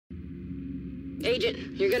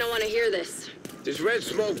Agent, you're gonna want to hear this. There's red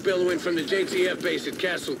smoke billowing from the JTF base at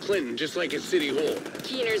Castle Clinton, just like at City Hall.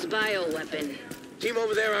 Keener's bioweapon. Team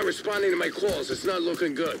over there aren't responding to my calls. It's not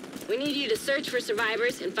looking good. We need you to search for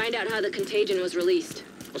survivors and find out how the contagion was released.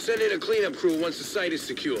 I'll send in a cleanup crew once the site is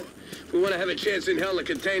secure. If we want to have a chance in hell of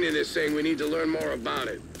containing this thing, we need to learn more about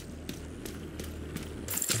it.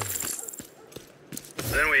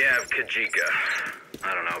 Then we have Kajika.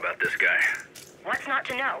 I don't know about this guy. What's not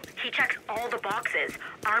to know? He checks all the boxes.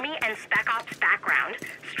 Army and Spec Ops background,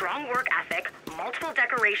 strong work ethic, multiple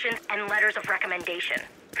decorations, and letters of recommendation.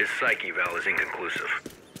 His psych eval is inconclusive.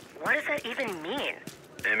 What does that even mean?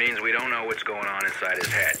 It means we don't know what's going on inside his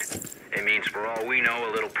head. It means for all we know,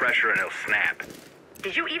 a little pressure and he'll snap.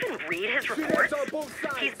 Did you even read his reports?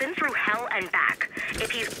 He's been through hell and back. If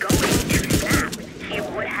he's going to snap, he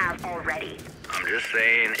would have already. I'm just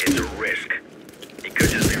saying it's a risk. He could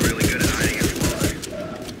just be really good at hiding his flaws.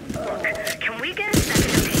 Look, can we get a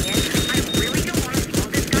second opinion? I really don't want to throw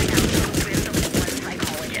this guy out with the one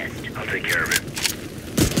psychologist. I'll take care of it.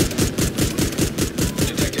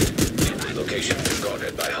 Detected. Location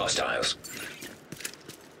recorded by hostiles.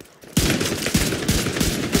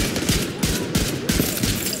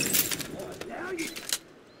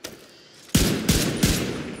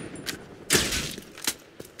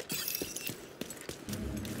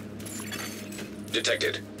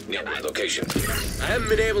 Detected. Nearby location. I haven't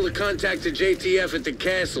been able to contact the JTF at the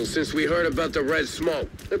castle since we heard about the red smoke.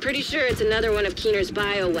 We're pretty sure it's another one of Keener's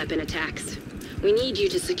bioweapon attacks. We need you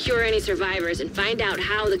to secure any survivors and find out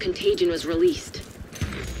how the contagion was released.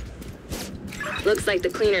 Looks like the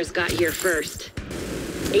cleaners got here first.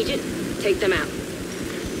 Agent, take them out.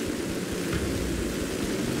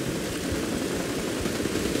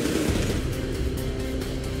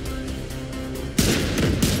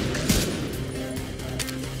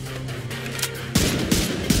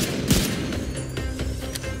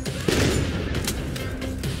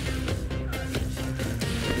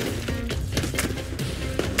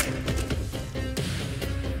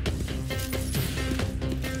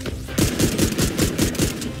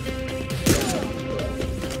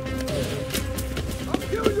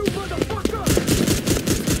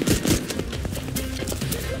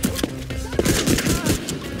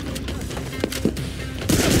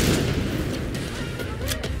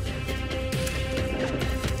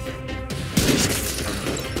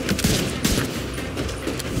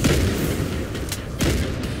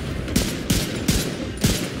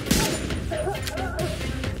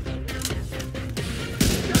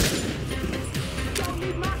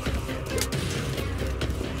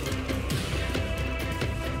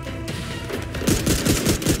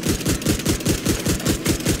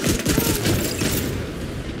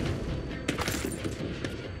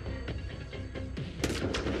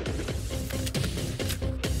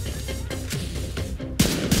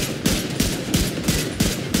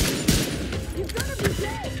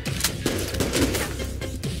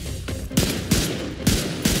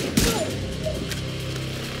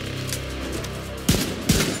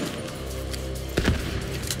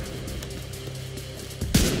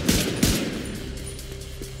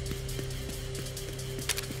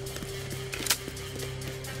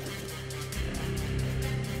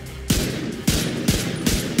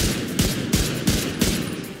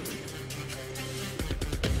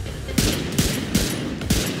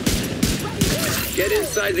 Get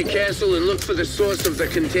inside the castle and look for the source of the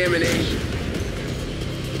contamination.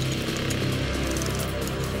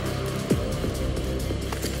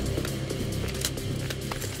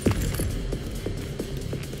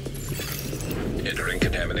 Entering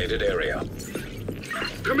contaminated area.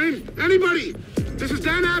 Come in, anybody! This is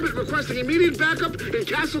Dan Abbott requesting immediate backup in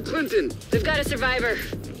Castle Clinton. We've got a survivor.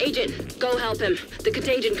 Agent, go help him. The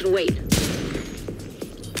contagion can wait.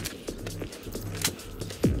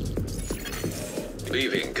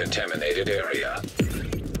 Leaving contaminated area.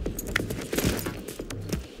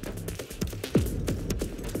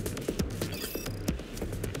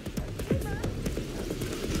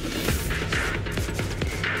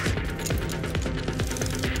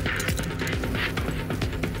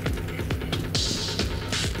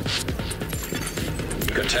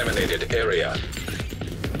 Contaminated area.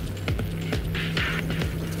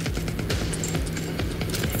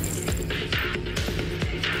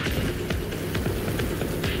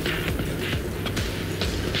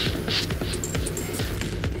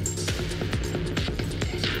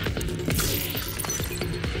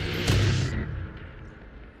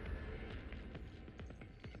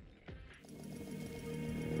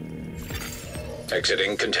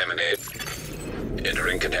 Exiting contaminated.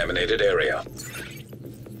 Entering contaminated area.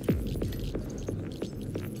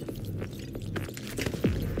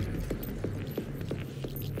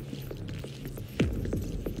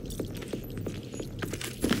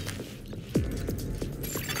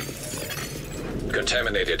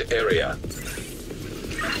 Contaminated area.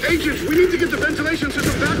 Agents, we need to get the ventilation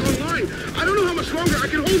system back online. I don't know how much longer I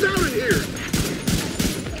can hold out in here.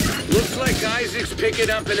 Looks like Isaac's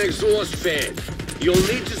picking up an exhaust fan. You'll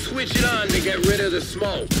need to switch it on to get rid of the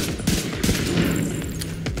smoke.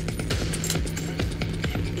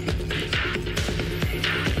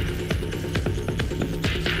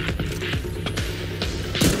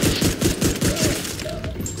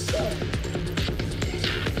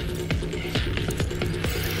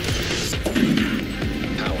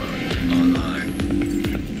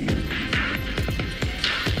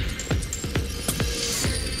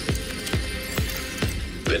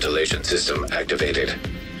 Ventilation system activated.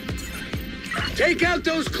 Take out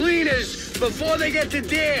those cleaners before they get to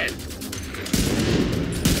Dan.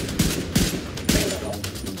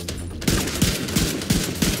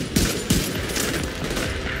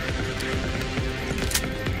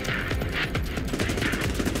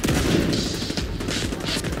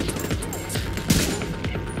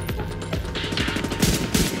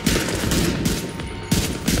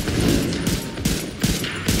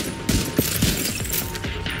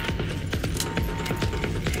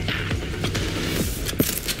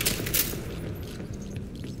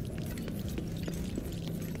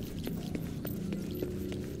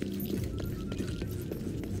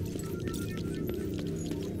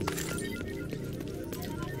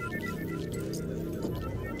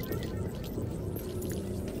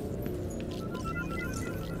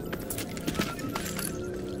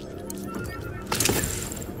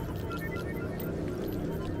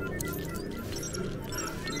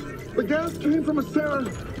 The gas came from a Sarah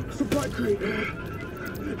supply crate.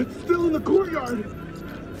 It's still in the courtyard.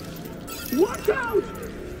 Watch out!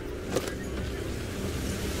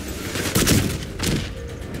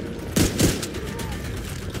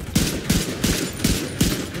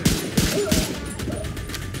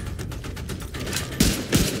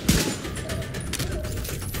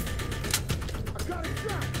 I got it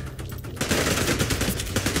trapped.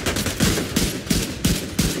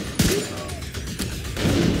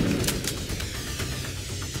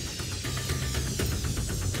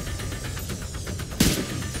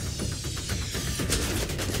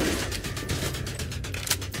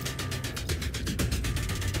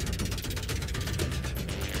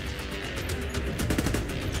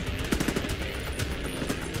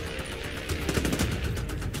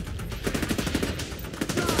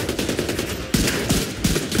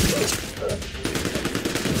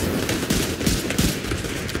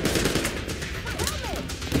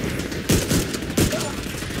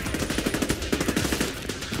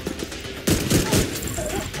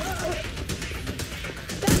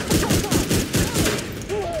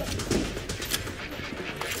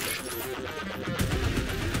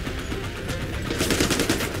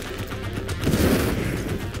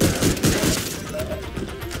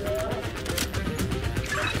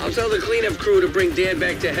 I'll tell the cleanup crew to bring Dan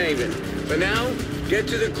back to Haven. For now, get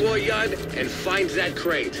to the courtyard and find that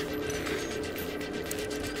crate.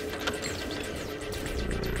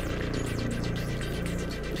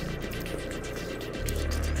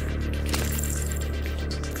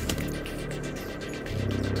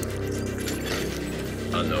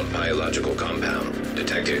 Unknown biological compound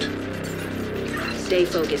detected. Stay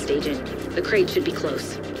focused, Agent. The crate should be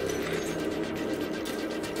close.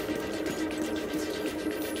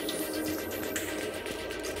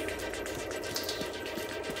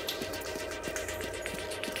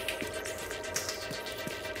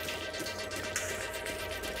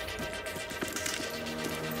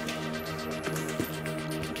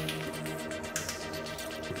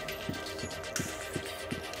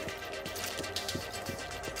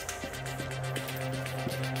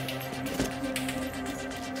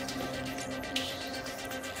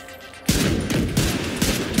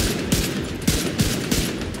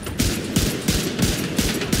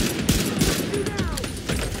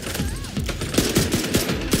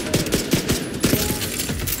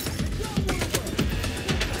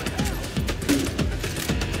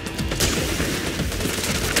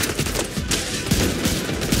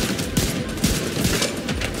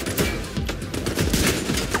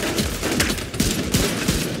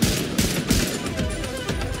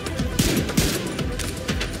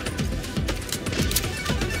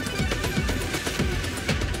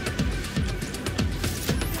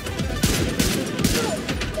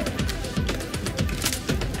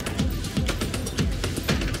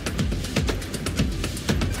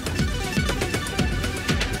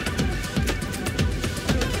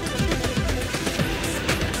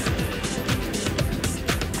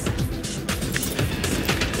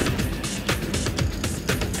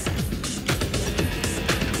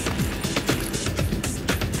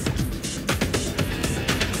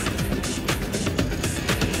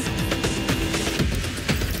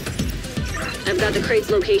 I've got the crate's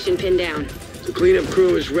location pinned down. The cleanup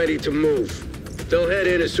crew is ready to move. They'll head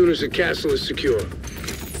in as soon as the castle is secure.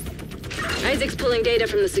 Isaac's pulling data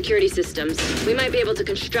from the security systems. We might be able to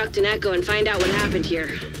construct an echo and find out what happened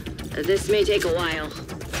here. This may take a while.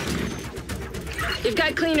 You've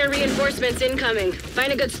got cleaner reinforcements incoming.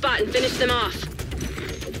 Find a good spot and finish them off.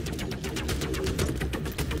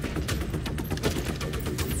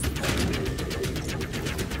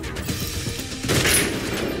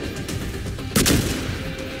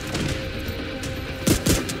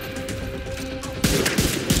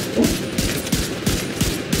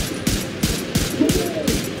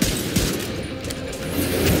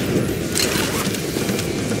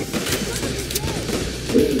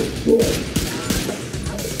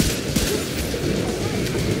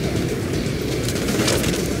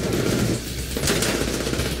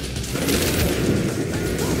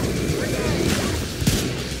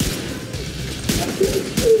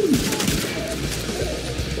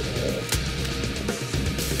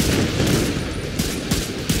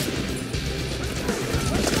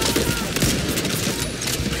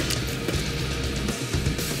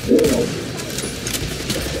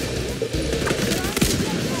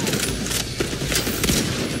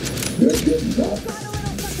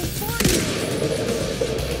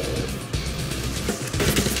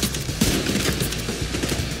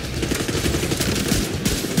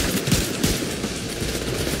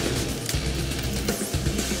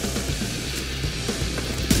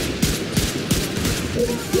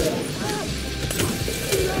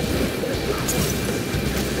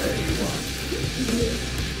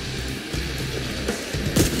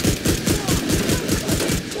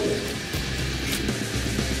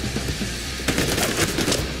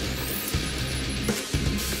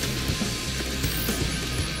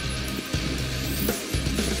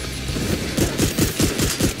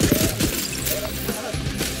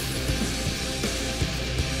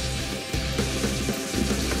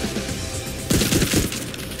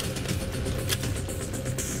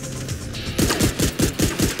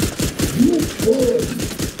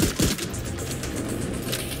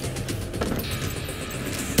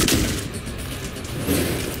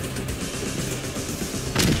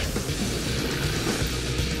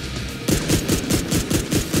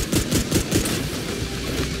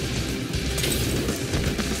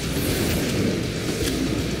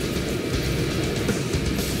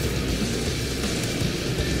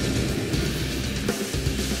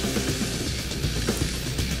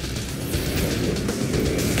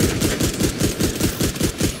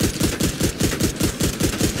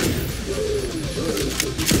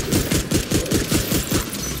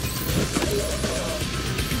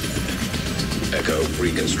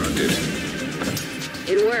 Reconstructed.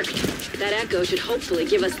 It worked. That echo should hopefully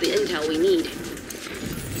give us the intel we need.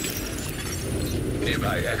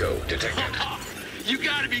 Nearby echo detected. You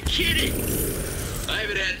gotta be kidding! I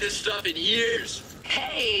haven't had this stuff in years.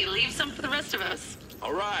 Hey, leave some for the rest of us.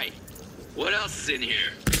 All right. What else is in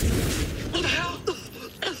here? What the hell?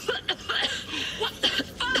 What the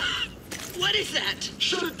fuck? What is that?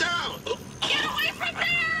 Shut it down! Get away from there!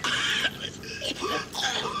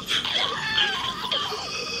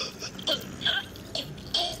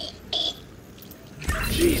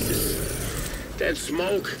 Jesus. That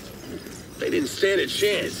smoke? They didn't stand a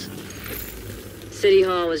chance. City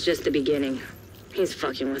Hall was just the beginning. He's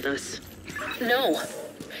fucking with us. No.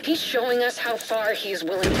 He's showing us how far he's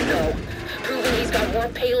willing to go. Proving he's got more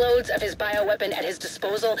payloads of his bioweapon at his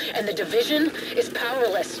disposal, and the Division is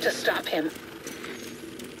powerless to stop him.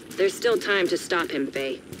 There's still time to stop him,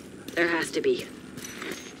 Faye. There has to be.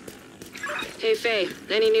 Hey, Faye,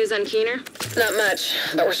 any news on Keener? Not much,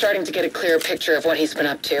 but we're starting to get a clearer picture of what he's been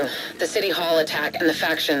up to. The City Hall attack and the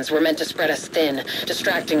factions were meant to spread us thin,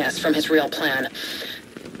 distracting us from his real plan.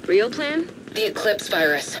 Real plan? The Eclipse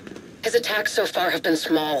virus. His attacks so far have been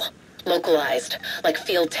small, localized, like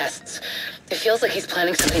field tests. It feels like he's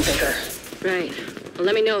planning something bigger. Right. Well,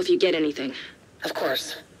 let me know if you get anything. Of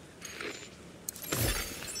course.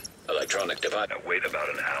 Electronic device. Now wait about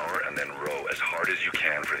an hour and then row as hard as you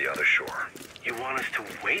can for the other shore. You want us to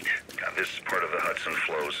wait? Now, this part of the Hudson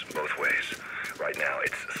flows both ways. Right now,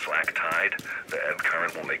 it's slack tide. The ebb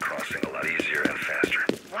current will make crossing a lot easier and faster.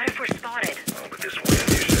 What if we're spotted? Oh, but this wind,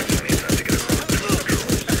 you should have plenty of time to get across the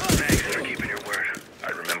controls. Thanks for keeping your word.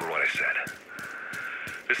 I remember what I said.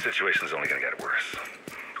 This situation's only gonna get worse.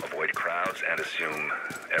 Avoid crowds and assume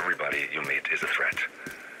everybody you meet is a threat.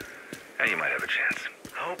 And you might have a chance.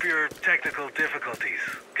 Hope your technical difficulties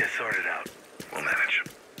get sorted out. We'll manage.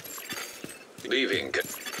 Leaving.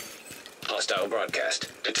 Hostile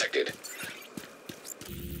broadcast detected.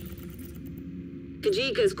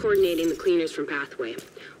 Kajika's coordinating the cleaners from Pathway.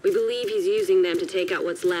 We believe he's using them to take out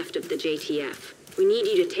what's left of the JTF. We need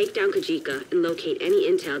you to take down Kajika and locate any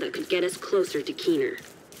intel that could get us closer to Keener.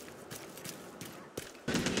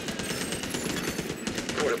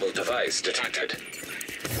 Portable device detected.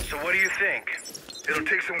 So what do you think? It'll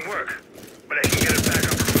take some work, but I can get it back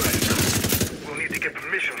up and running. We'll need to get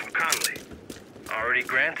permission from Conley. Already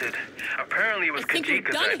granted. Apparently it was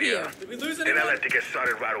Kajika's idea. Then I let it get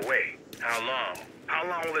started right away. How long? How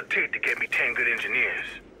long will it take to get me 10 good engineers?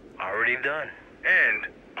 Already done. And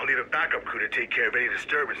I'll need a backup crew to take care of any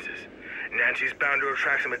disturbances. Nancy's bound to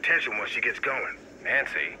attract some attention once she gets going.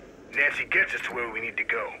 Nancy? Nancy gets us to where we need to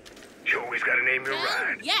go. You always gotta name your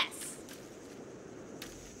ride. Yes!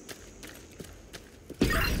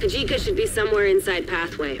 Kajika should be somewhere inside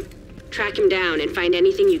Pathway. Track him down and find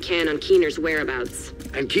anything you can on Keener's whereabouts.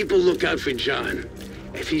 And keep a lookout for John.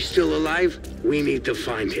 If he's still alive, we need to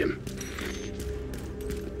find him.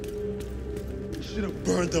 Should have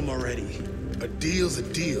burned them already. A deal's a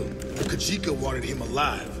deal. Kajika wanted him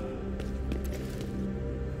alive.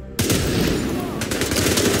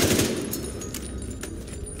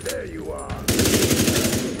 There you are.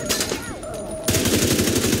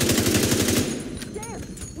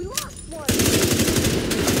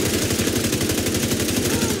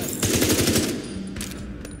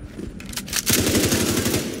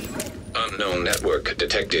 Unknown network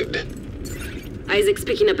detected. Isaac's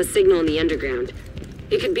picking up a signal in the underground.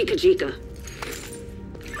 It could be Kajika.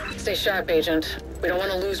 Stay sharp, Agent. We don't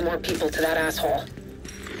want to lose more people to that asshole.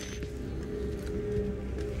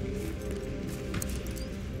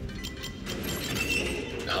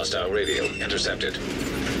 Hostile radio intercepted.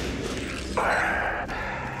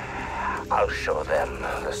 I'll show them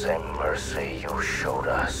the same mercy you showed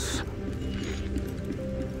us.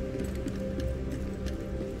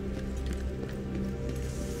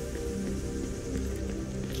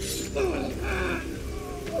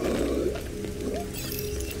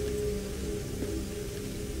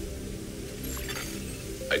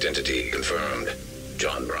 Identity confirmed.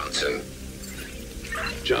 John Bronson.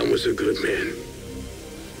 John was a good man.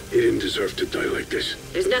 He didn't deserve to die like this.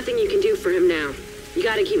 There's nothing you can do for him now. You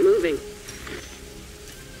gotta keep moving.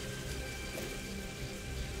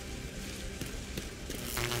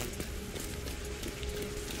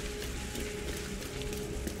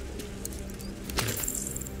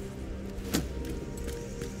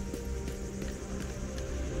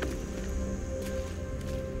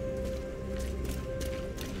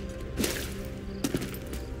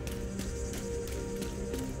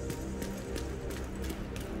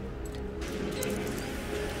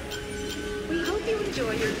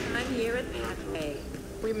 Enjoy your time here at Pathway.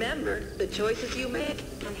 Remember, the choices you make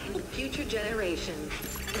can help future generations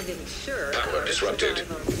and ensure Power disrupted.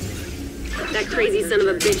 survival. That crazy son of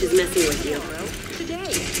a bitch is messing with you.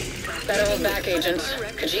 Today. Better hold back, Agent.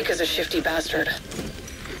 Kajika's a shifty bastard.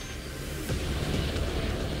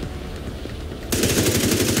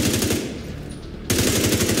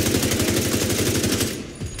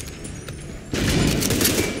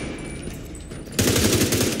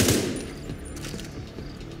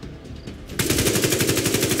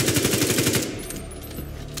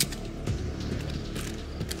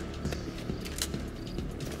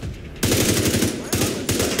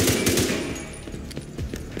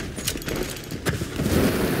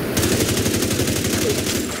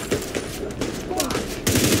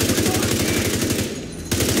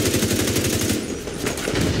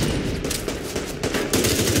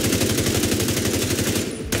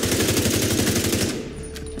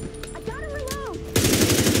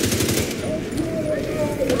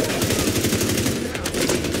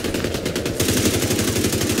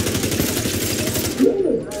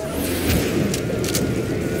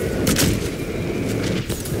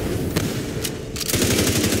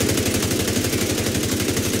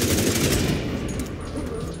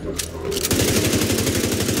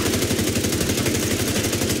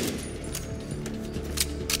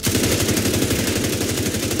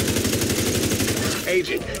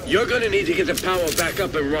 Agent, you're gonna need to get the power back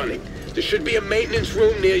up and running. There should be a maintenance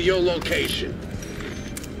room near your location.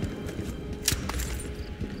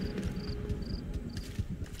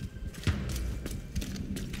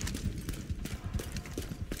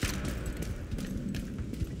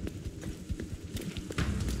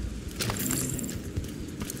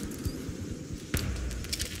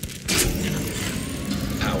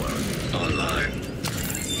 Power online.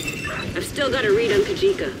 I've still got a read on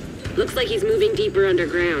Kajika. Looks like he's moving deeper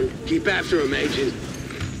underground. Keep after him, Agent.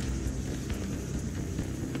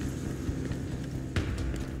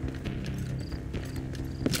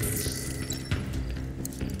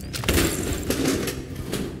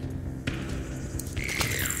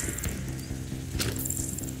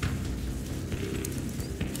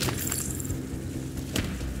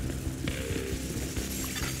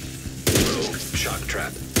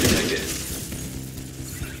 trap detected.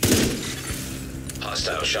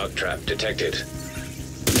 Hostile shock trap detected.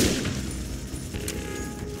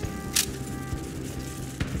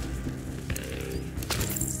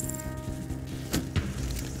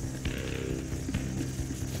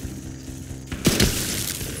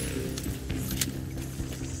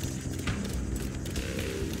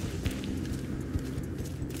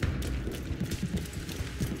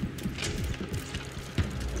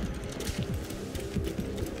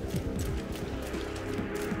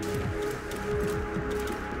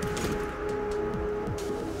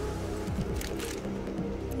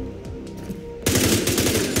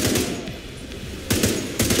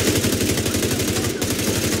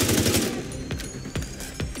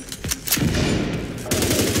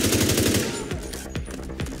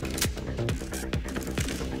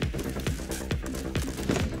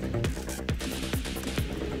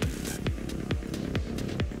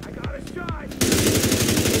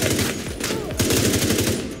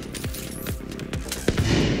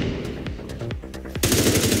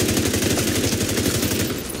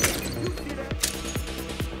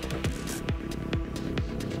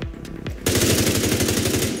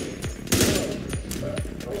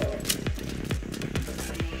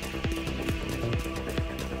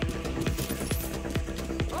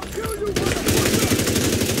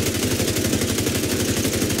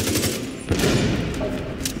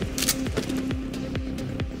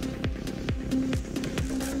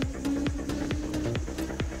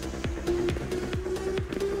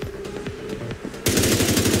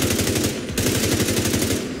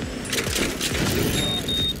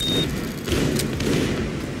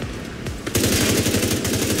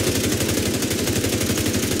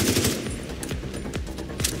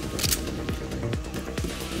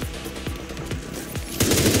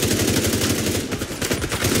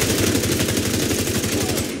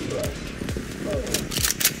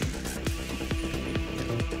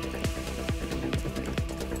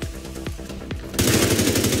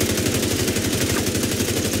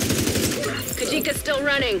 Still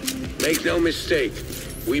running. Make no mistake.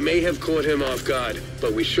 We may have caught him off guard,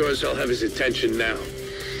 but we sure as hell have his attention now.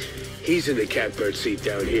 He's in the catbird seat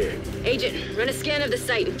down here. Agent, run a scan of the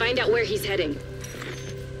site and find out where he's heading.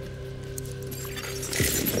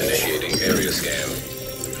 Initiating area scan.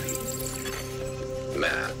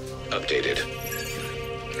 Map updated.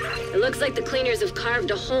 It looks like the cleaners have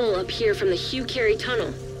carved a hole up here from the Hugh Carey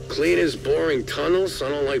tunnel. Cleaners boring tunnels? I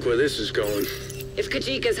don't like where this is going. If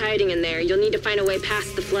Kajika's hiding in there, you'll need to find a way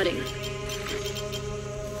past the flooding.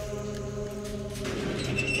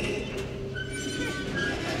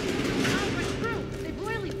 They've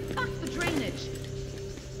royally fucked the drainage.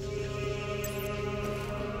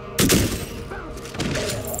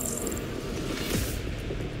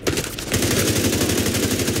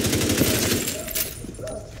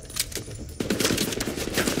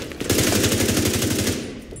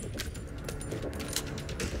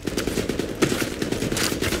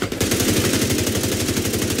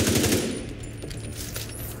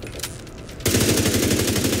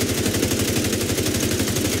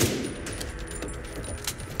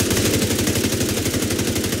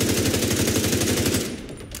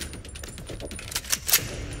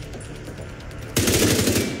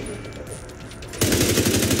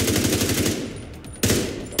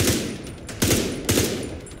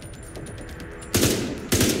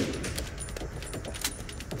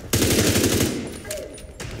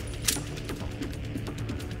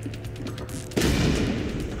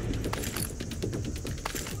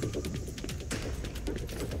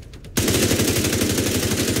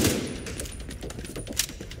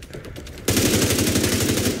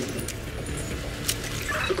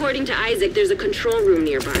 According to Isaac, there's a control room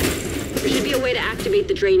nearby. There should be a way to activate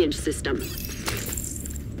the drainage system.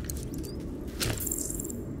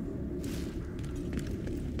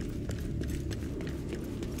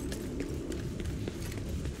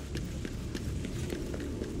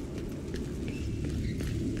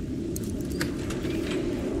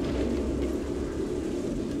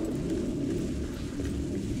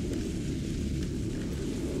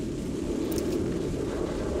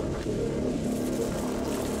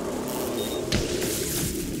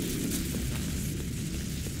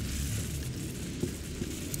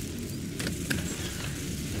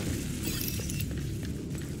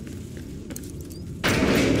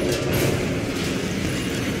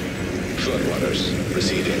 Floodwaters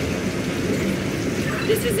receding.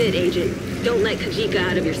 This is it, Agent. Don't let Kajika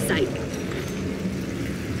out of your sight.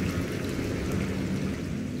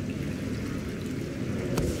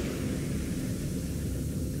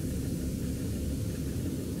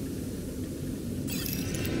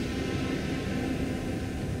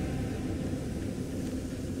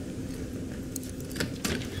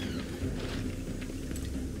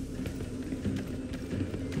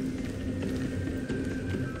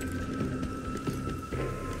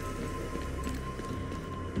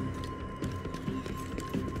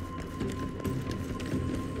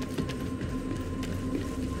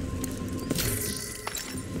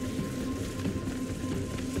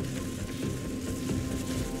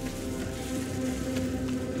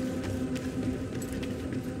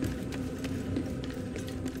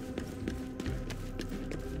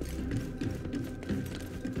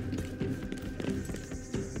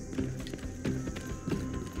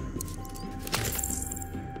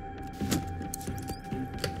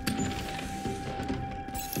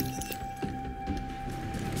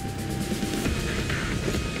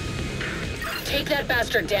 Take that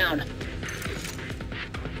bastard down.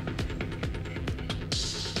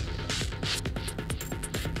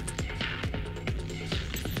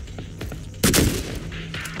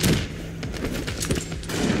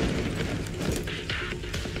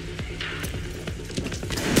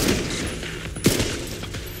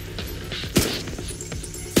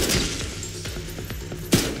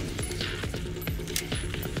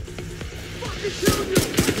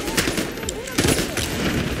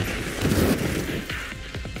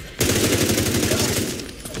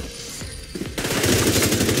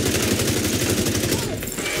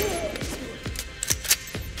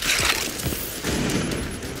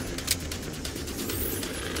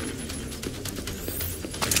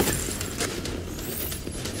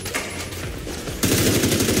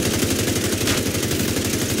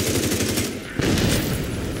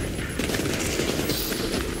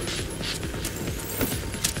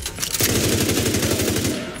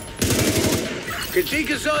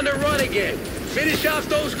 Kajika's on the run again. Finish off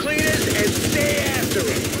those cleaners and stay after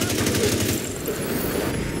him.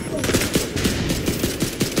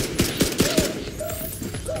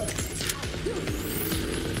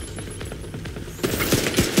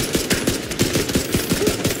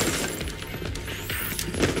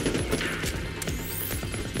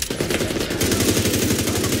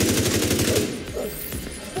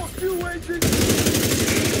 Fuck you, agent!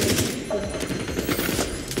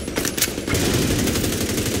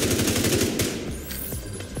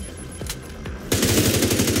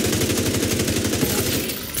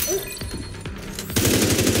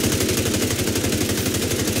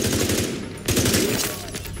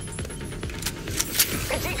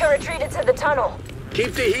 Retreated to the tunnel.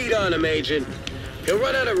 Keep the heat on him, Agent. He'll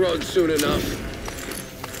run out of road soon enough.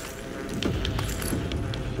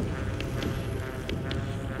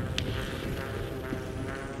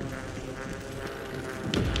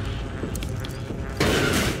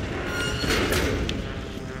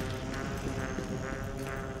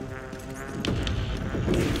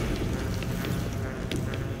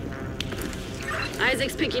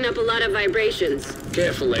 Isaac's picking up a lot of vibrations.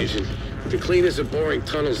 Careful, Agent. The cleaners are boring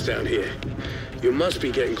tunnels down here. You must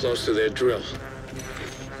be getting close to their drill.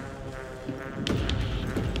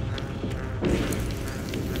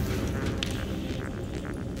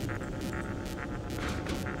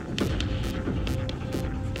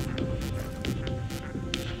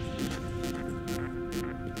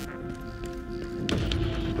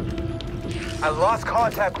 I lost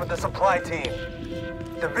contact with the supply team.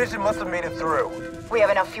 Division must have made it through. We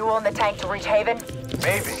have enough fuel in the tank to reach Haven?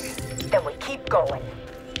 Maybe. Then we keep going.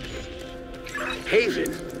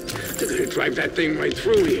 Haven? They're gonna drive that thing right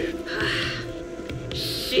through here.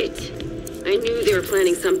 Shit. I knew they were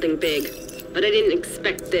planning something big, but I didn't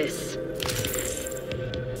expect this.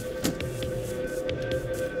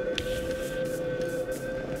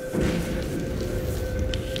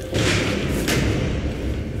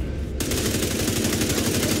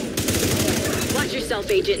 Watch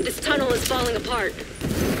yourself, Agent. This tunnel is falling apart.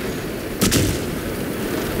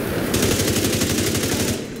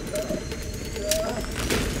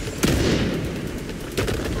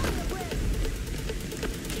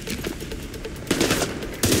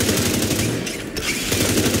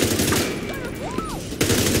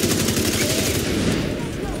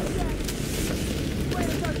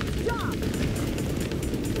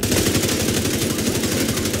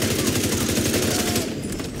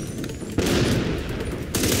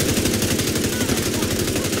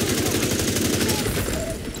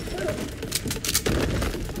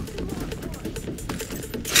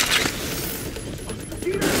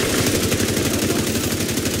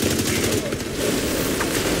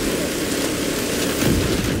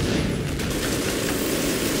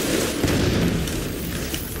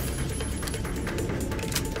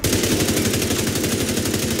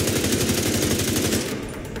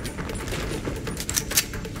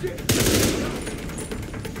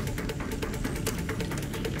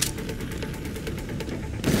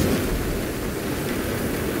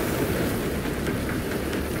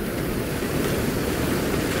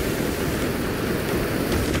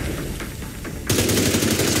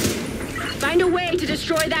 Find a way to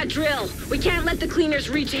destroy that drill. We can't let the cleaners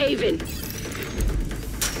reach Haven.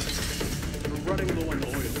 We're running low on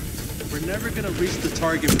oil. We're never gonna reach the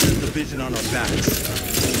target with the division on our backs.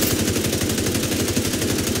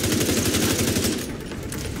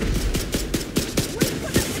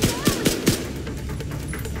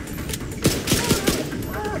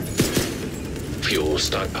 Fuel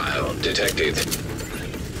stockpile detected.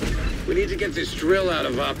 We need to get this drill out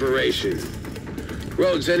of operation.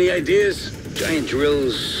 Rhodes, any ideas? Giant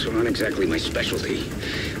drills aren't exactly my specialty,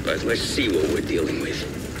 but let's see what we're dealing with.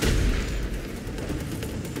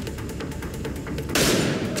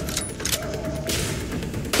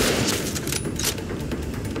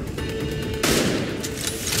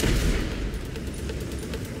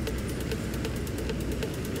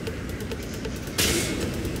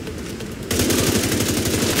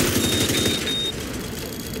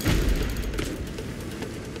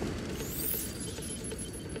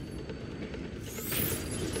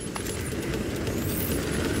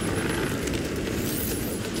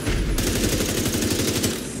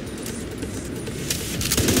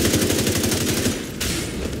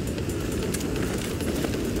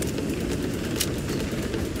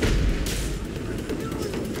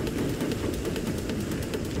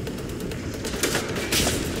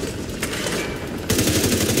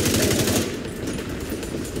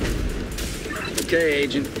 Okay,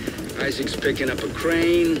 Agent. Isaac's picking up a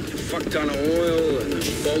crane, a fuck ton of oil, and a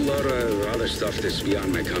boatload of other stuff that's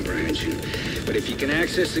beyond my comprehension. But if you can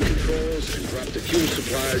access the controls and drop the fuel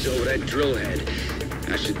supplies over that drill head,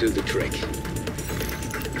 that should do the trick.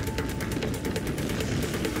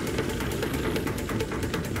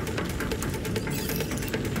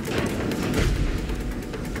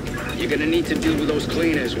 You're gonna need to deal with those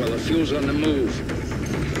cleaners while the fuel's on the move.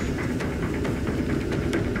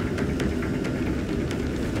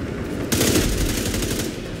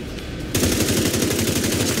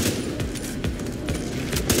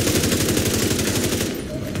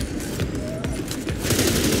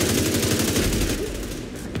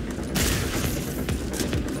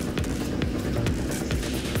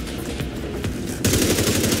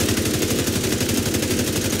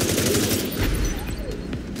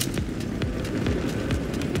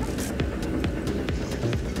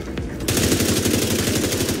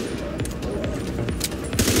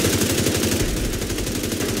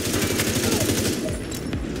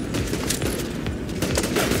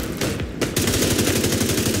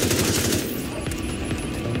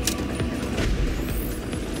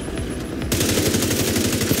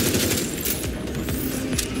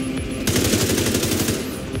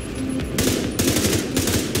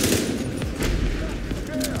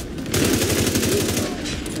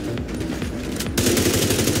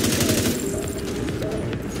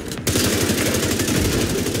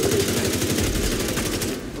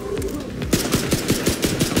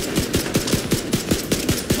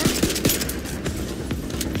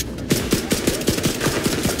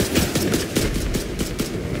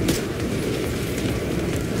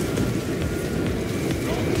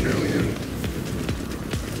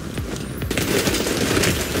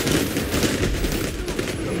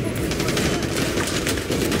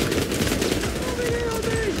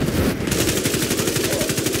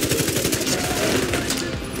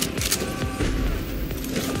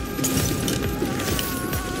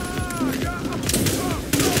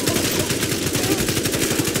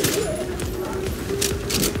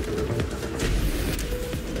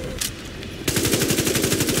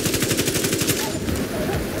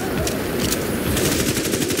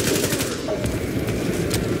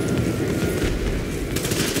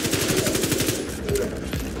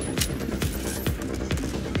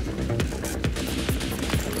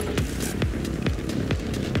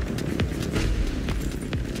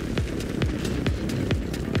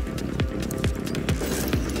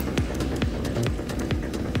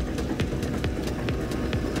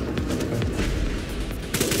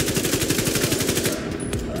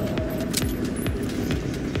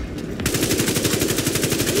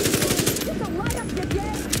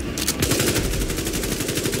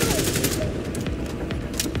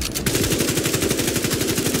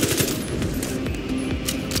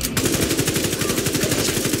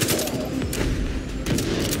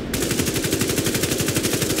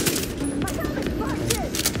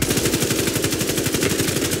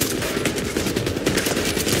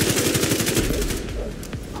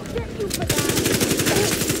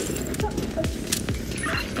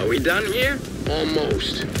 Done here?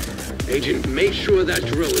 Almost. Agent, make sure that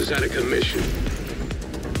drill is out of commission.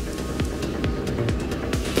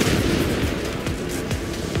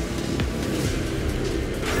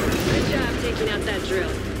 Good job taking out that drill.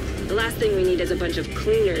 The last thing we need is a bunch of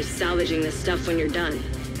cleaners salvaging this stuff when you're done.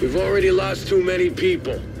 We've already lost too many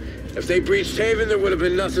people. If they breached Haven, there would have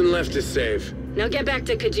been nothing left to save. Now get back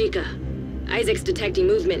to Kajika. Isaac's detecting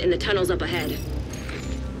movement in the tunnels up ahead.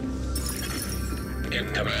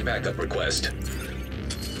 Incoming backup request.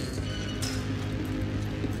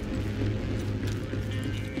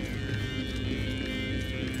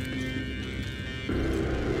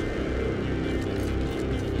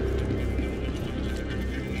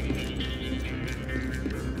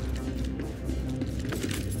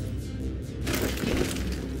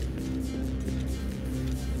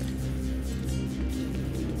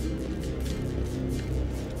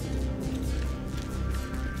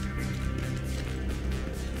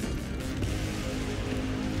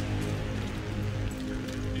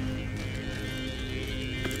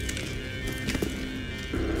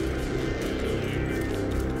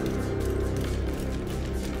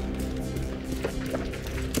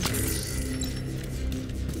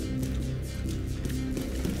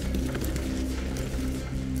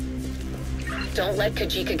 Don't let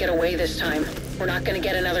Kajika get away this time. We're not gonna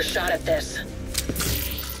get another shot at this.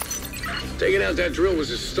 Taking out that drill was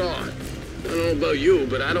a start. I don't know about you,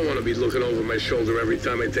 but I don't want to be looking over my shoulder every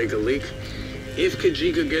time I take a leak. If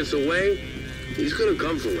Kajika gets away, he's gonna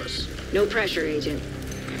come for us. No pressure, Agent.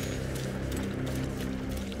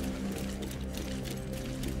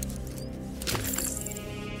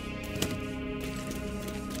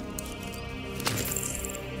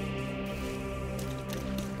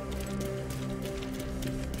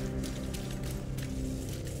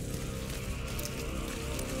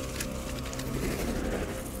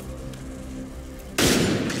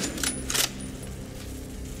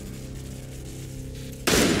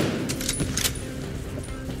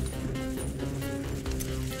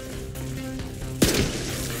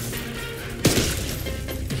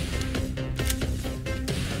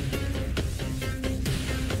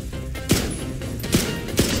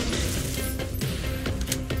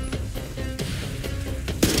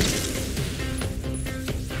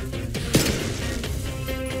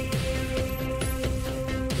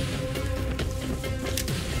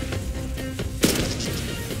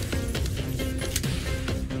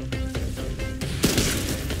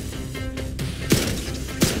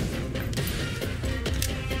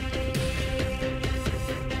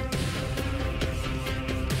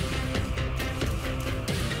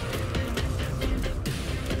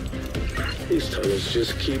 These tunnels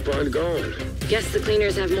just keep on going. Guess the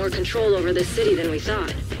cleaners have more control over this city than we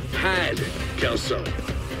thought. Had, Kelso.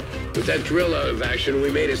 With that drill out of action,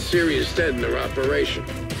 we made a serious dent in their operation.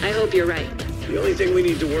 I hope you're right. The only thing we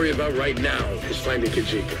need to worry about right now is finding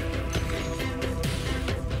Kajika.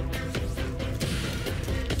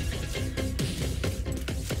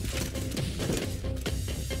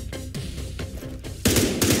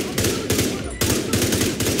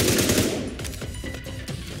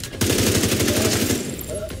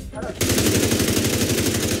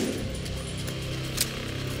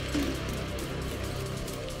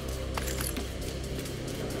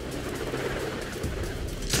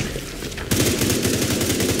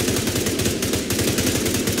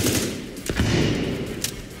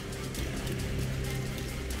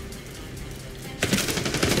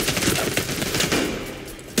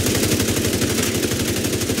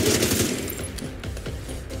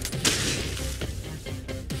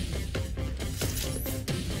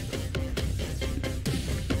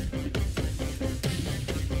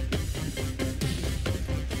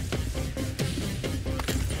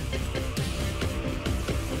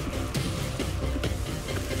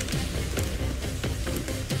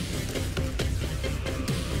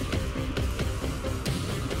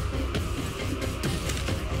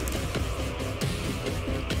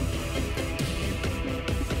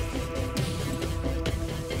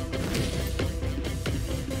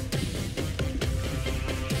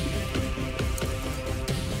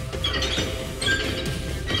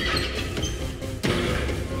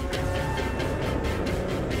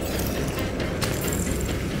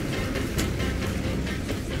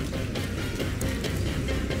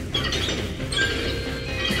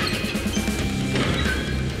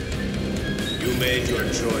 Made your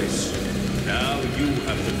choice. Now you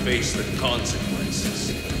have to face the consequences.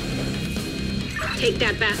 Take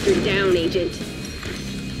that bastard down, Agent.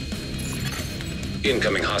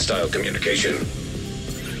 Incoming hostile communication.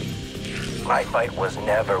 My fight was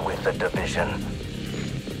never with the Division.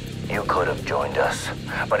 You could have joined us,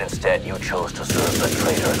 but instead you chose to serve the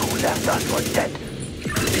traitor who left us for dead.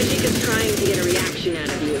 Kajika's trying to get a reaction out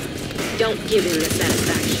of you. Don't give him the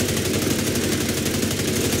satisfaction.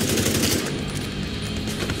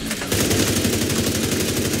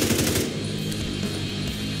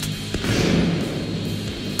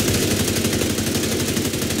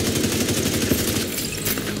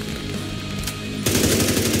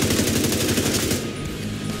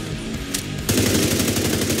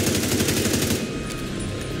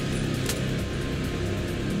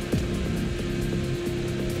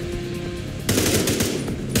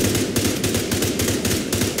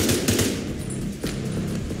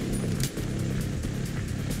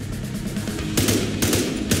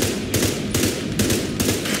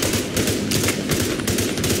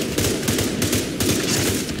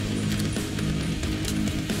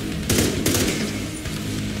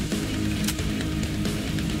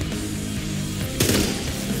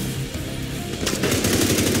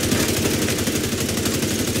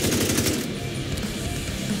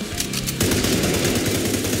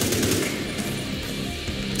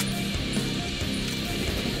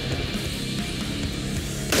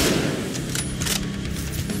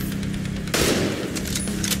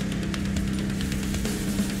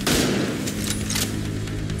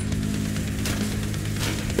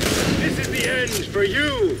 For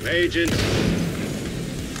you, Agent.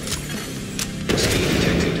 Steam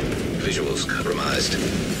detected. Visuals compromised.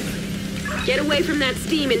 Get away from that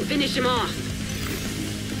steam and finish him off.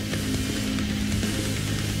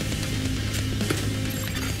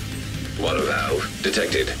 Water valve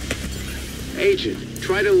detected. Agent,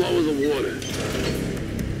 try to lower the water.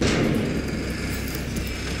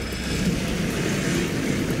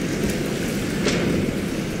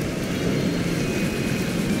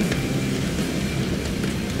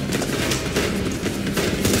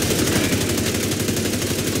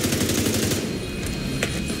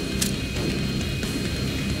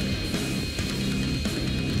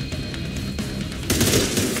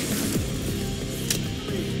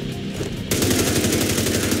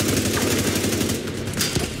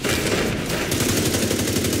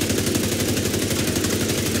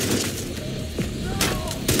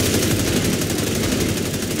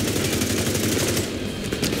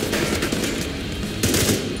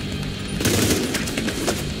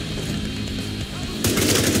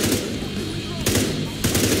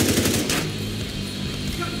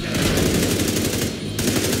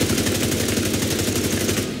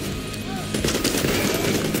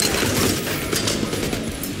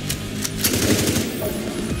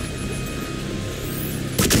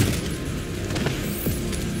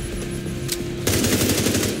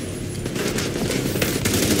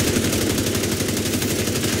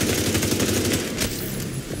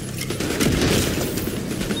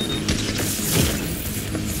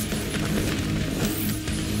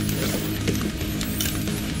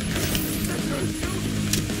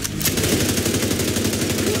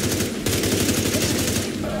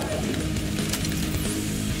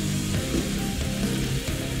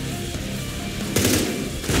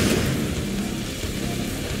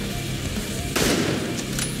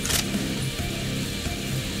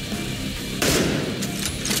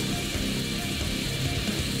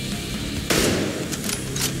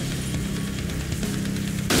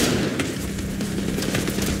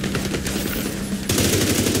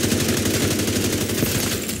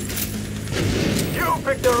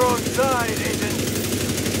 the wrong side, Agent.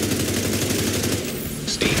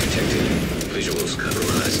 Steam detected. Visuals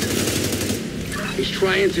compromised. He's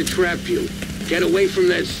trying to trap you. Get away from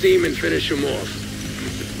that steam and finish him off.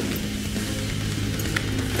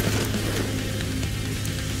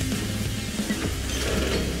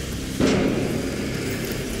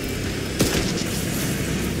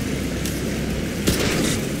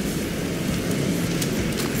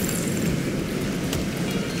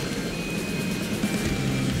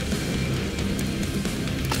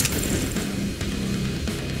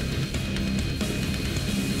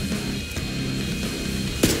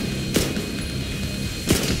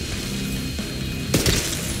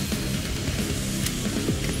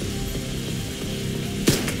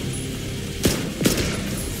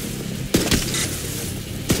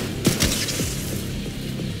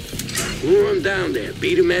 Lure him down there.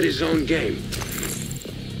 Beat him at his own game.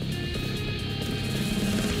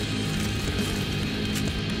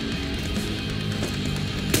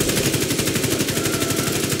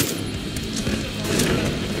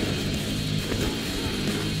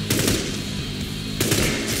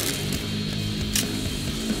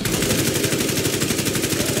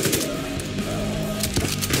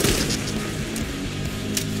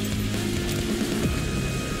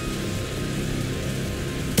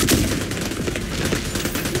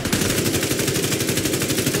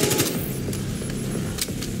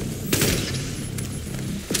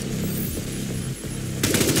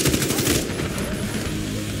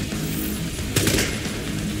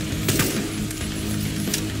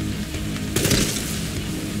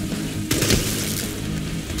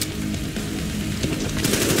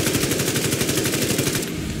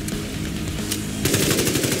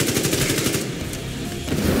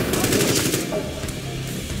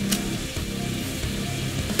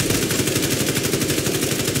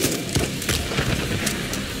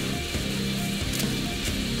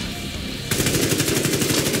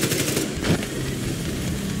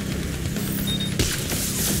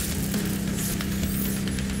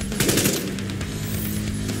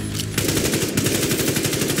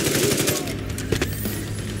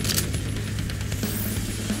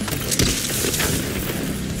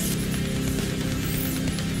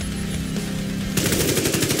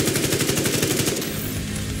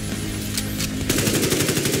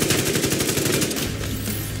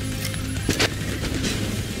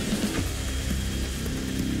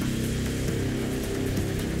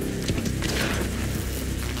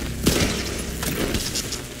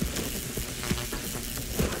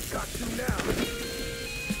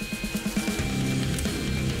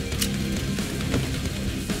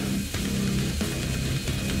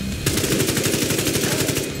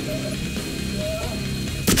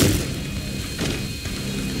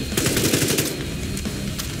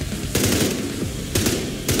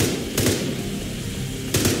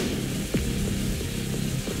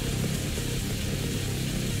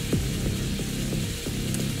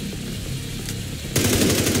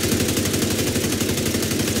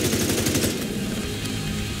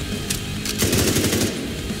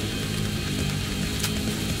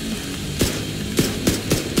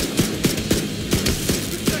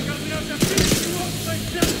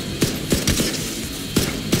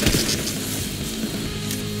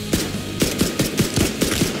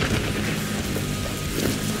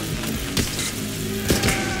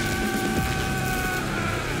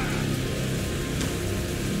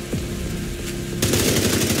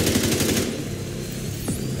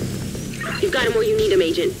 You've got him where you need him,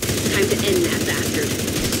 Agent. Time to end that bastard.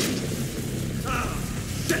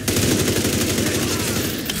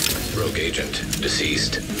 Rogue agent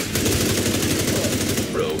deceased.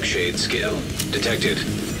 Rogue shade skill detected.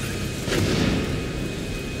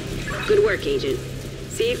 Good work, Agent.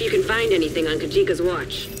 See if you can find anything on Kajika's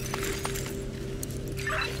watch.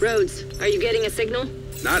 Rhodes, are you getting a signal?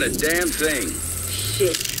 Not a damn thing.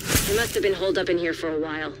 Shit. He must have been holed up in here for a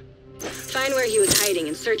while. Find where he was hiding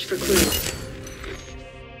and search for clues.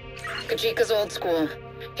 Kajika's old school.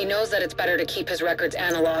 He knows that it's better to keep his records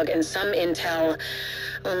analog and some intel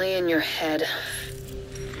only in your head.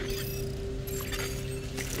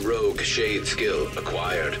 Rogue shade skill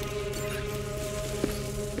acquired.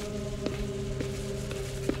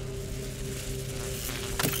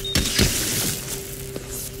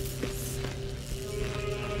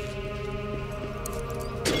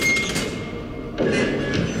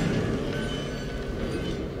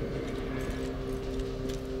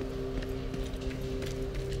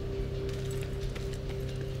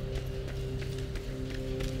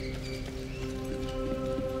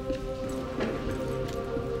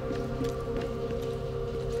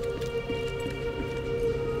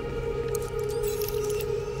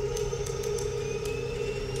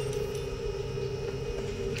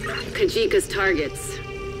 Kajika's targets.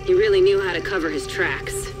 He really knew how to cover his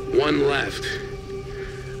tracks. One left.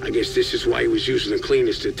 I guess this is why he was using the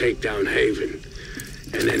cleaners to take down Haven.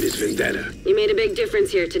 And then his vendetta. You made a big difference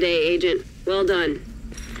here today, Agent. Well done.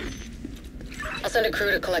 I'll send a crew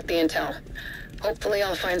to collect the intel. Hopefully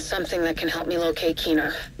I'll find something that can help me locate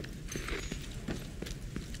Keener.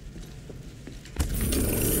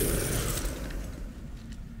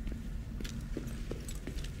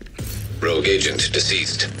 Rogue agent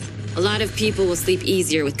deceased. A lot of people will sleep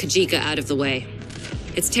easier with Kajika out of the way.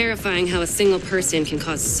 It's terrifying how a single person can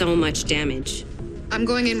cause so much damage. I'm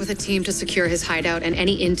going in with a team to secure his hideout and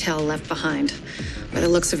any intel left behind. By the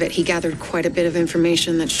looks of it, he gathered quite a bit of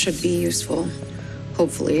information that should be useful.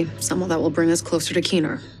 Hopefully, some of that will bring us closer to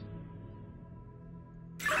Keener.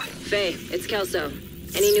 Faye, it's Kelso.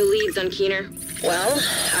 Any new leads on Keener? Well,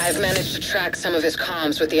 I've managed to track some of his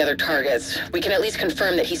comms with the other targets. We can at least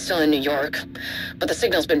confirm that he's still in New York. But the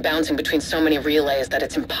signal's been bouncing between so many relays that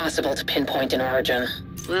it's impossible to pinpoint an origin.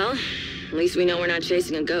 Well, at least we know we're not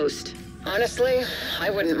chasing a ghost. Honestly, I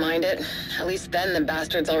wouldn't mind it. At least then the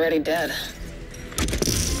bastard's already dead.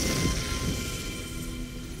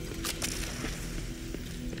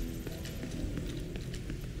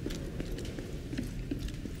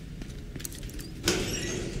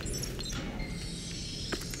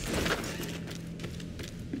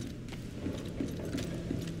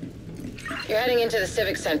 You're heading into the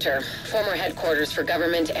Civic Center, former headquarters for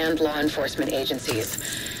government and law enforcement agencies.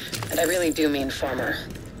 And I really do mean former.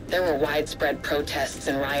 There were widespread protests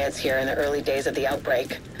and riots here in the early days of the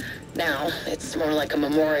outbreak. Now, it's more like a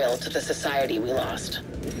memorial to the society we lost.